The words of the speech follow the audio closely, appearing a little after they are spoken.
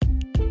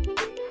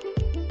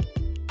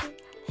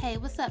Hey,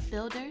 what's up,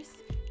 builders?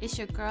 It's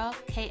your girl,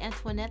 K.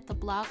 Antoinette the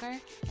blogger,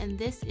 and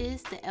this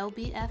is the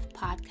LBF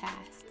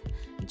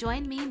Podcast.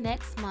 Join me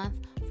next month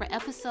for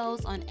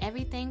episodes on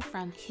everything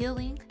from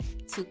healing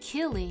to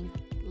killing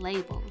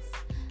labels.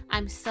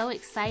 I'm so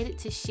excited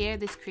to share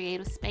this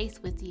creative space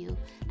with you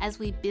as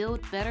we build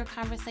better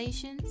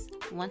conversations,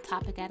 one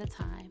topic at a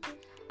time.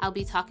 I'll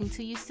be talking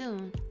to you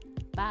soon.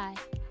 Bye.